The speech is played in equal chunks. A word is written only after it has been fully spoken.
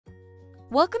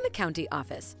Welcome to County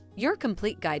Office, your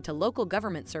complete guide to local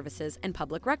government services and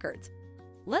public records.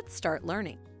 Let's start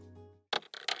learning.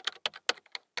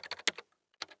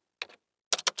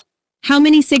 How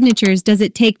many signatures does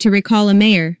it take to recall a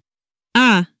mayor?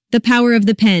 Ah, the power of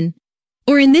the pen.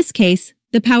 Or in this case,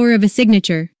 the power of a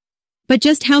signature. But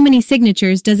just how many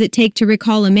signatures does it take to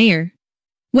recall a mayor?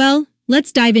 Well,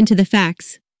 let's dive into the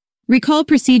facts. Recall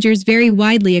procedures vary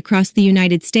widely across the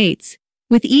United States,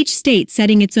 with each state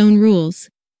setting its own rules.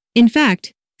 In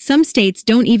fact, some states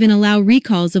don't even allow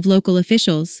recalls of local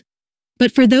officials.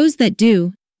 But for those that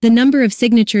do, the number of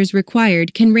signatures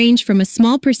required can range from a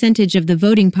small percentage of the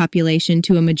voting population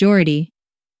to a majority.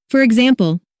 For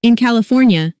example, in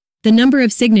California, the number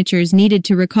of signatures needed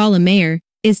to recall a mayor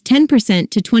is 10%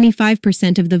 to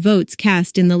 25% of the votes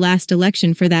cast in the last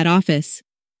election for that office.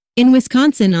 In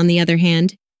Wisconsin, on the other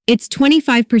hand, it's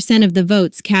 25% of the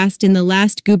votes cast in the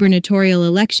last gubernatorial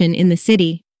election in the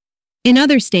city. In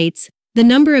other states, the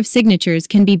number of signatures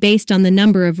can be based on the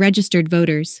number of registered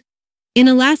voters. In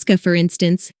Alaska, for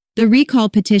instance, the recall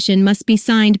petition must be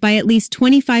signed by at least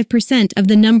 25% of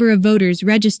the number of voters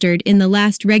registered in the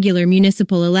last regular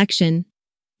municipal election.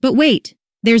 But wait,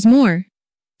 there's more.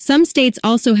 Some states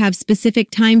also have specific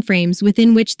timeframes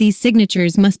within which these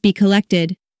signatures must be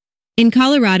collected. In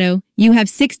Colorado, you have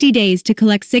 60 days to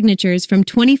collect signatures from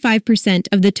 25%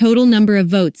 of the total number of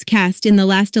votes cast in the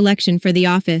last election for the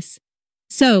office.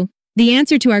 So, the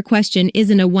answer to our question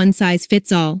isn't a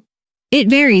one-size-fits-all. It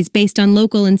varies based on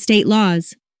local and state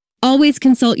laws. Always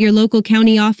consult your local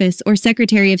county office or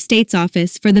Secretary of State's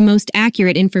office for the most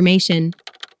accurate information.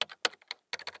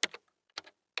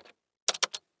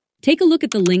 Take a look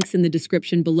at the links in the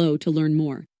description below to learn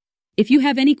more. If you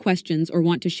have any questions or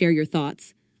want to share your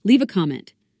thoughts, leave a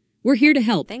comment. We're here to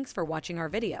help. Thanks for watching our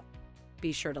video.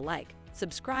 Be sure to like,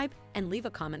 subscribe, and leave a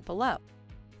comment below.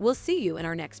 We'll see you in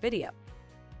our next video.